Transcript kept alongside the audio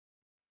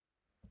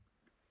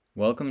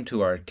Welcome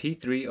to our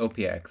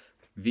T3-OPX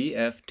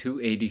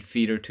VF280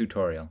 feeder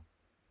tutorial.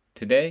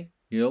 Today,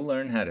 you'll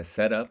learn how to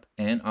set up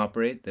and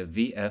operate the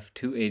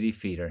VF280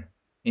 feeder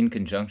in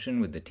conjunction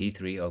with the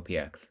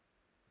T3-OPX.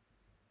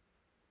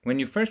 When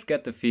you first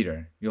get the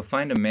feeder, you'll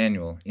find a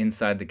manual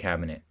inside the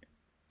cabinet.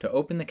 To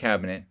open the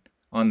cabinet,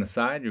 on the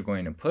side you're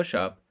going to push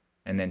up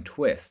and then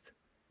twist,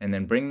 and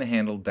then bring the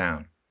handle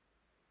down.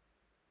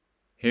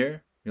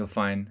 Here, you'll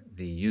find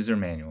the user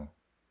manual.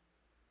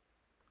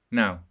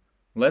 Now,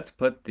 let's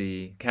put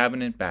the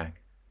cabinet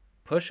back.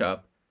 Push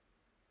up,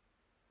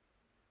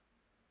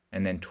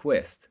 and then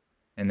twist,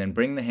 and then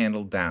bring the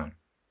handle down.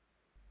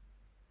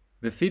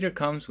 The feeder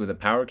comes with a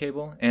power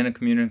cable and a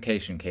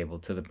communication cable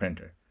to the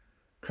printer.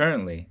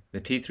 Currently,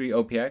 the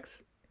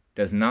T3-OPX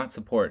does not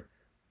support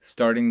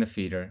starting the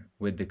feeder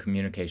with the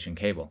communication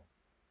cable.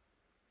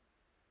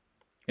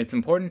 It's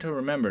important to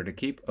remember to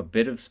keep a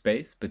bit of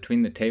space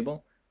between the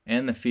table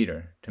and the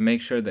feeder to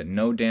make sure that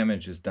no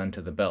damage is done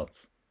to the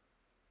belts.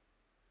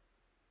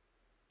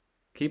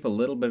 Keep a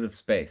little bit of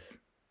space,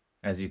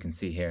 as you can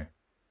see here.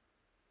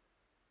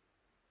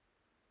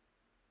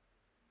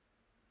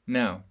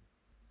 Now,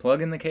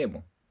 plug in the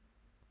cable.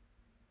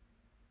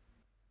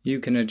 You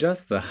can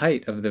adjust the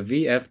height of the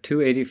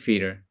VF280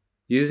 feeder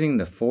using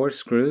the 4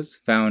 screws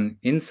found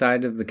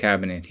inside of the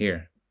cabinet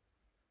here.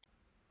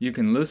 You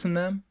can loosen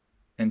them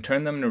and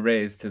turn them to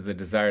raise to the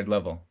desired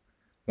level.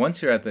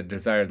 Once you're at the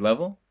desired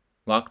level,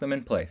 lock them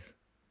in place.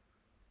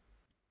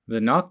 The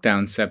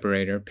knockdown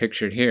separator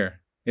pictured here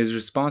is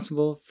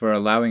responsible for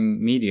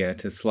allowing media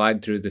to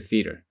slide through the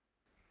feeder.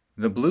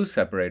 The blue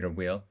separator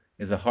wheel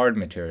is a hard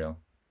material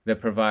that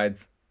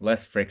provides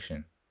less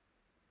friction.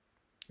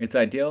 It's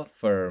ideal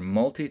for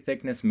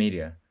multi-thickness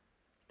media,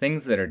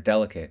 things that are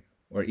delicate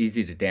or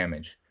easy to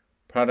damage,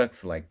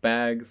 products like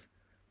bags,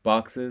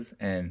 boxes,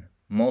 and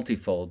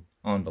multi-fold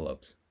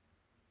envelopes.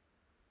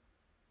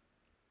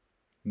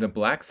 The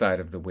black side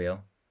of the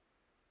wheel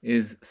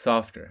is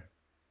softer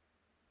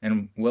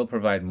and will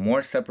provide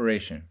more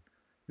separation.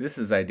 This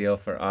is ideal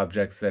for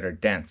objects that are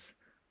dense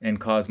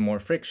and cause more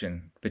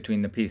friction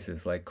between the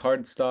pieces like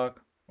cardstock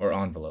or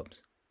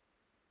envelopes.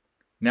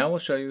 Now we'll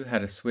show you how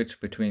to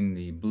switch between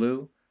the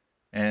blue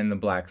and the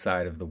black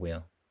side of the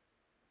wheel.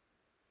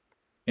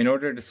 In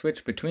order to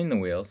switch between the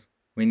wheels,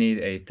 we need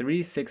a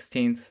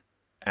 3/16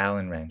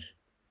 Allen wrench.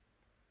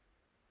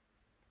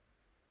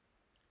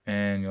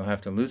 And you'll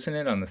have to loosen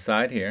it on the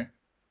side here.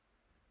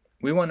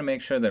 We want to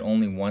make sure that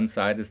only one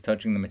side is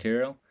touching the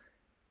material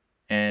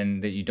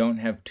and that you don't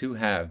have two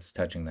halves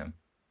touching them.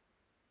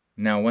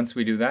 Now once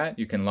we do that,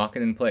 you can lock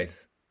it in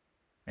place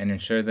and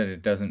ensure that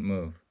it doesn't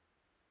move.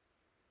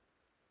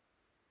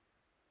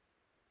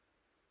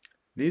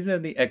 These are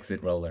the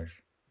exit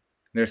rollers.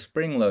 They're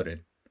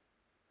spring-loaded.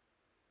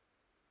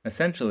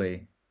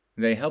 Essentially,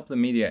 they help the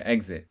media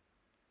exit,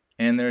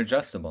 and they're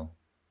adjustable.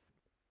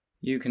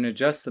 You can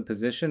adjust the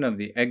position of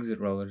the exit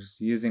rollers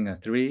using a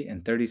 3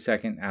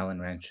 32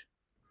 Allen wrench.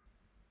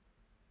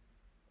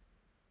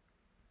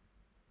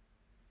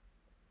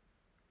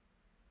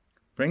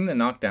 Bring the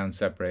knockdown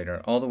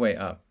separator all the way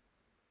up.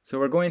 So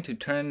we're going to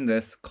turn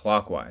this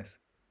clockwise.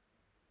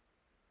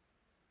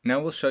 Now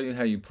we'll show you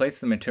how you place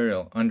the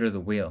material under the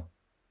wheel.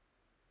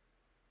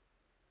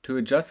 To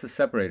adjust the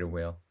separator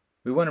wheel,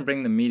 we want to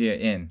bring the media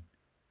in,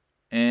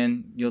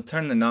 and you'll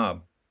turn the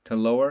knob to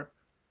lower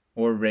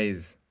or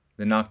raise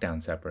the knockdown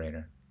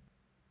separator.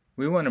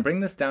 We want to bring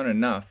this down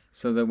enough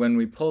so that when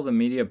we pull the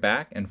media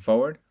back and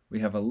forward, we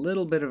have a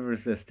little bit of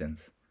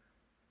resistance.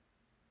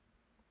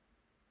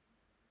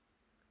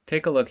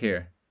 Take a look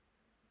here.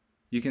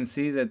 You can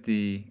see that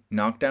the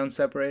knockdown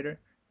separator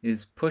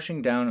is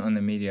pushing down on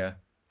the media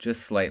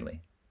just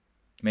slightly,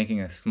 making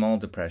a small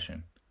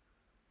depression.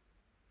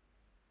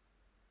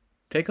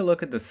 Take a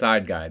look at the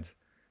side guides.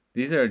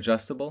 These are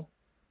adjustable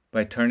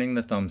by turning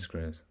the thumb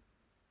screws.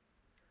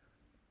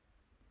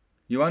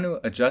 You want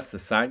to adjust the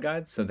side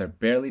guides so they're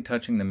barely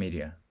touching the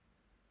media.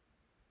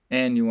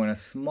 And you want a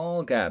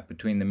small gap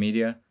between the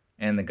media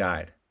and the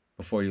guide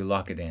before you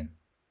lock it in.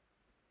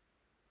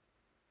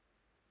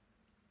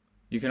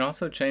 You can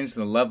also change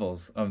the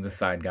levels of the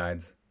side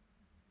guides.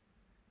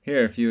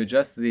 Here, if you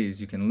adjust these,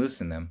 you can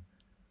loosen them.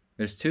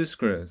 There's 2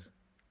 screws.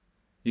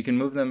 You can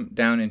move them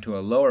down into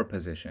a lower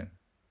position.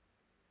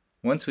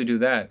 Once we do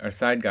that, our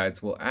side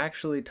guides will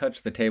actually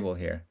touch the table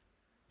here.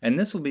 And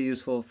this will be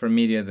useful for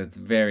media that's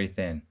very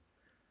thin.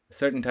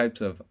 Certain types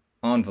of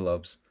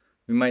envelopes,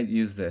 we might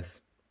use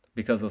this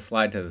because they'll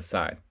slide to the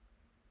side.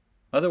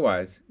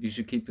 Otherwise, you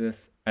should keep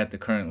this at the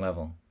current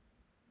level.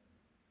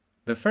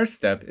 The first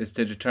step is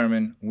to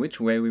determine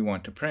which way we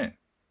want to print.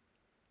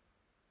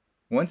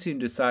 Once you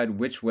decide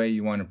which way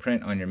you want to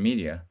print on your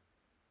media,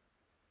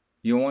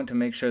 you'll want to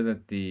make sure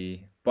that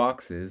the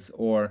boxes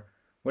or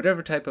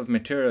whatever type of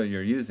material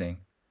you're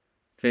using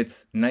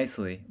fits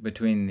nicely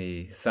between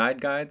the side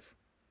guides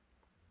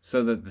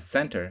so that the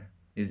center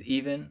is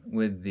even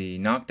with the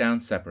knockdown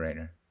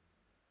separator.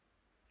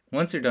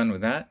 Once you're done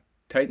with that,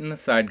 tighten the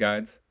side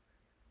guides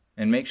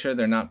and make sure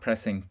they're not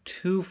pressing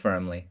too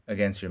firmly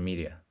against your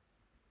media.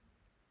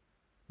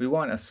 We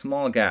want a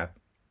small gap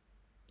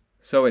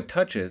so it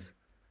touches,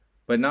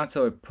 but not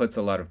so it puts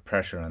a lot of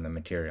pressure on the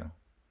material.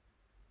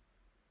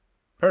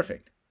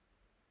 Perfect.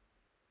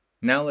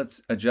 Now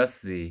let's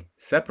adjust the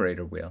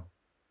separator wheel.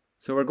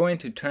 So we're going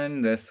to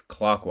turn this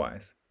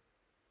clockwise.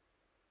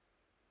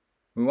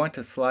 We want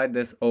to slide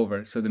this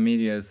over so the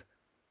media is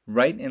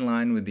right in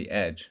line with the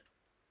edge.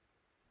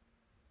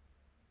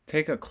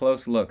 Take a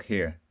close look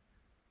here.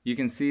 You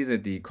can see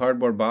that the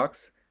cardboard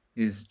box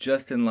is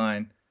just in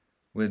line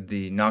with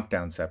the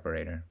knockdown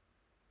separator.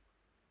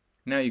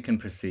 Now you can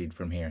proceed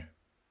from here.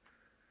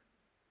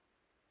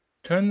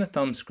 Turn the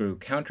thumb screw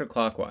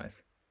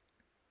counterclockwise,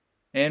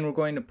 and we're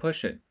going to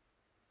push it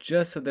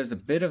just so there's a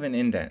bit of an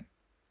indent,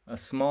 a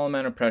small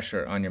amount of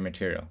pressure on your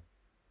material.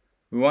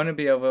 We want to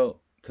be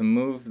able to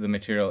move the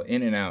material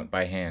in and out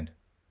by hand.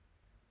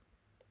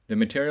 The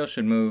material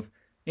should move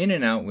in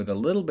and out with a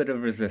little bit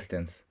of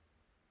resistance.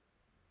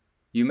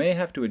 You may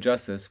have to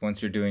adjust this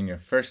once you're doing your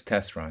first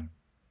test run.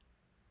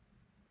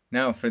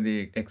 Now for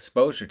the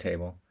exposure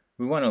table,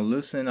 we want to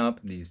loosen up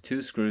these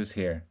two screws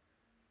here,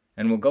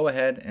 and we'll go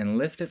ahead and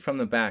lift it from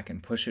the back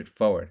and push it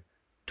forward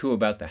to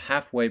about the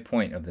halfway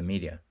point of the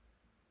media.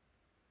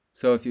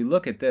 So if you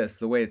look at this,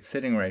 the way it's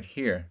sitting right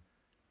here,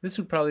 this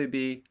would probably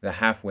be the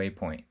halfway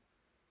point.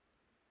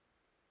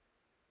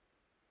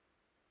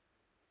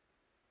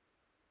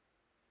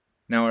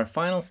 Now our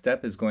final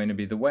step is going to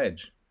be the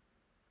wedge.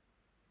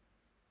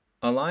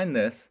 Align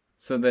this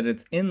so that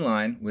it's in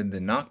line with the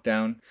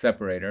knockdown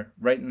separator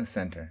right in the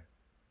center.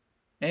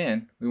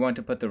 And we want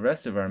to put the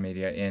rest of our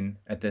media in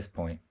at this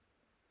point.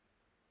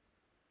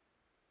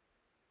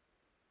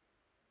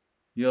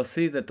 You'll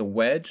see that the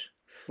wedge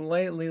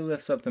slightly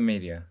lifts up the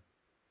media.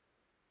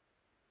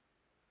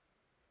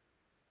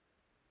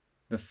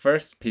 The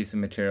first piece of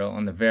material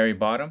on the very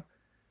bottom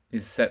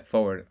is set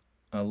forward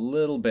a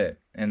little bit,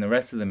 and the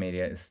rest of the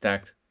media is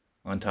stacked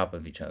on top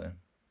of each other.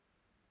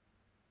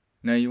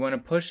 Now you want to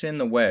push in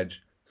the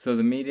wedge so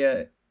the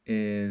media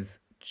is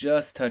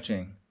just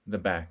touching the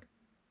back.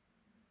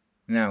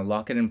 Now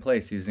lock it in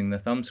place using the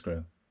thumb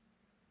screw.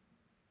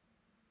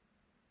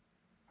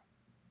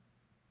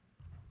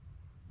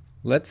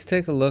 Let's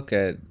take a look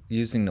at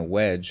using the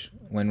wedge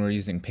when we're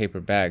using paper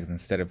bags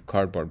instead of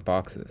cardboard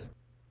boxes.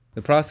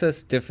 The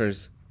process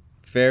differs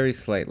very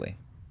slightly.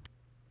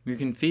 You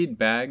can feed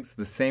bags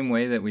the same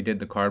way that we did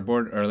the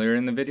cardboard earlier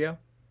in the video.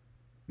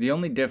 The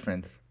only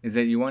difference is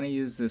that you want to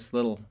use this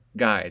little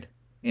guide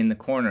in the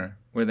corner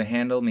where the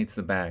handle meets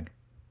the bag.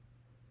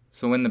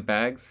 So when the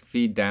bags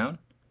feed down,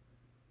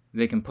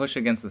 they can push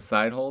against the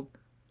side hold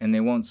and they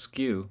won't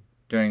skew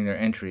during their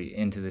entry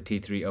into the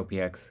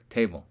T3-OPX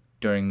table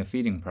during the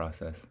feeding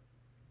process.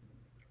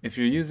 If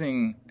you're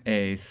using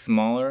a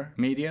smaller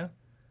media,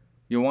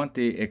 you'll want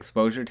the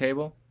exposure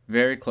table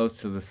very close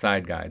to the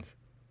side guides.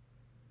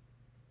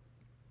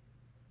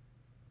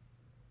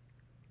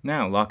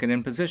 Now lock it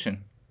in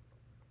position.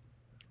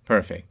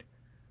 Perfect.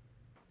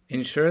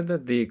 Ensure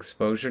that the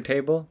exposure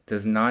table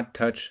does not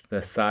touch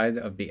the side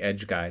of the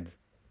edge guides.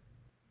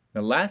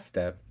 The last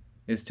step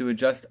is to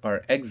adjust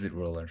our exit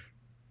rulers.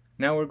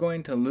 Now we're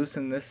going to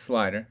loosen this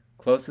slider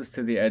closest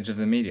to the edge of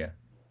the media.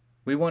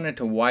 We wanted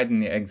to widen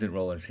the exit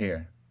rollers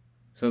here,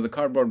 so the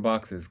cardboard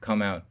boxes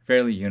come out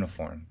fairly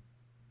uniform.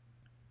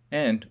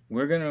 And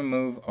we're going to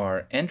move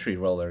our entry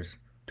rollers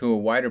to a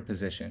wider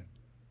position.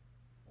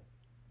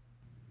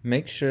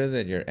 Make sure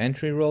that your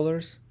entry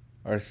rollers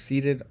are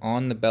seated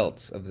on the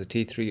belts of the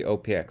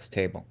T3-OPX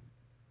table.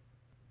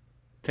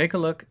 Take a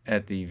look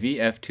at the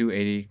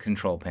VF280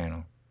 control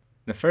panel.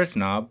 The first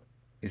knob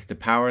is to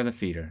power the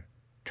feeder.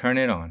 Turn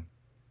it on.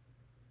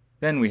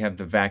 Then we have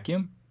the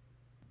vacuum.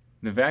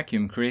 The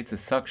vacuum creates a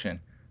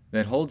suction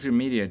that holds your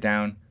media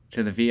down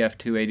to the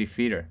VF280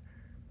 feeder.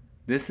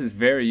 This is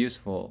very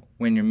useful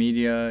when your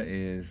media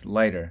is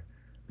lighter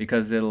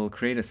because it'll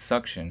create a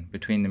suction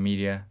between the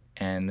media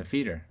and the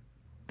feeder.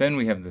 Then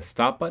we have the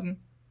stop button,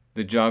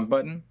 the jog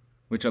button,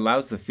 which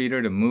allows the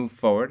feeder to move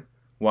forward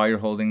while you're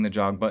holding the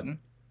jog button.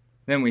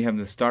 Then we have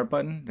the start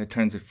button that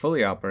turns it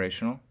fully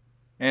operational.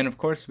 And of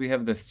course we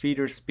have the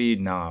feeder speed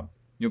knob.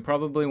 You'll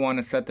probably want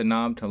to set the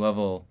knob to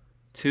level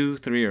 2,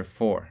 3, or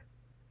 4.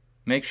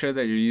 Make sure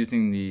that you're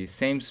using the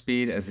same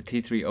speed as the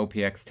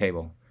T3-OPX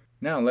table.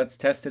 Now let's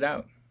test it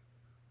out.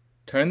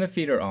 Turn the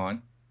feeder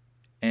on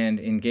and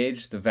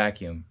engage the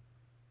vacuum.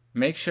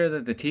 Make sure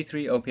that the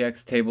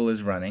T3-OPX table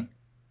is running,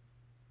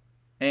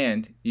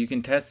 and you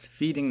can test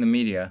feeding the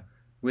media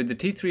with the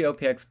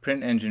T3-OPX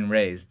print engine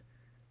raised.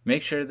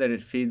 Make sure that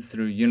it feeds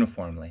through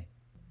uniformly.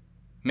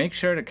 Make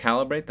sure to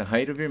calibrate the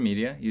height of your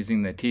media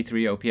using the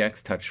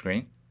T3-OPX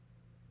touchscreen.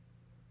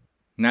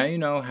 Now you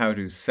know how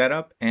to set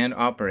up and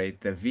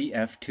operate the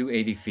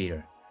VF280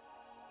 feeder.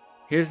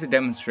 Here's a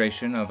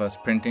demonstration of us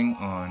printing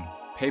on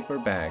paper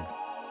bags.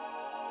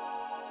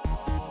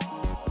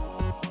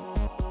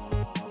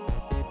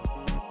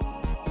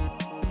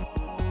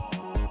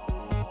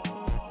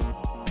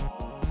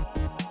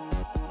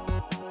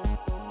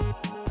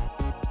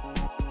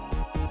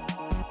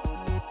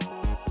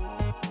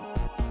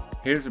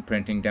 Here's a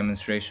printing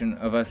demonstration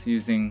of us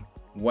using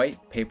white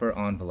paper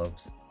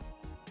envelopes.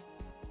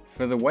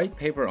 For the white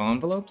paper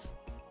envelopes,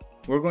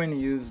 we're going to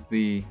use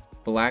the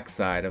black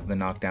side of the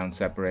knockdown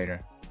separator.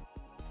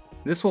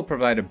 This will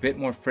provide a bit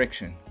more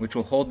friction, which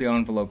will hold the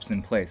envelopes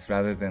in place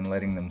rather than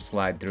letting them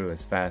slide through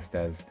as fast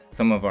as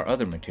some of our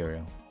other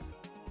material.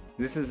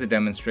 This is a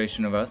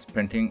demonstration of us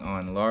printing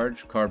on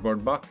large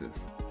cardboard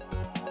boxes.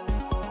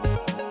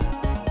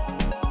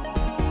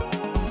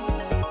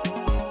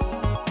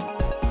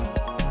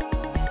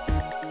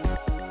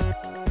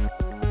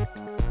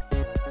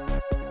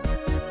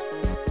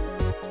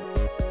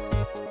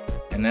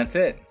 And that's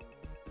it!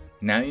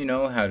 Now you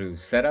know how to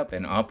set up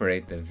and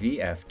operate the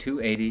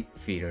VF280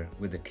 feeder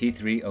with the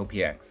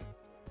T3-OPX.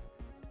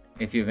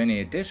 If you have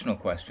any additional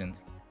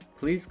questions,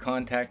 please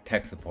contact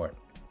tech support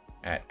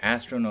at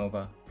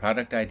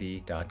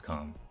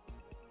astronovaproductid.com.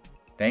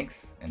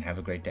 Thanks and have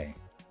a great day.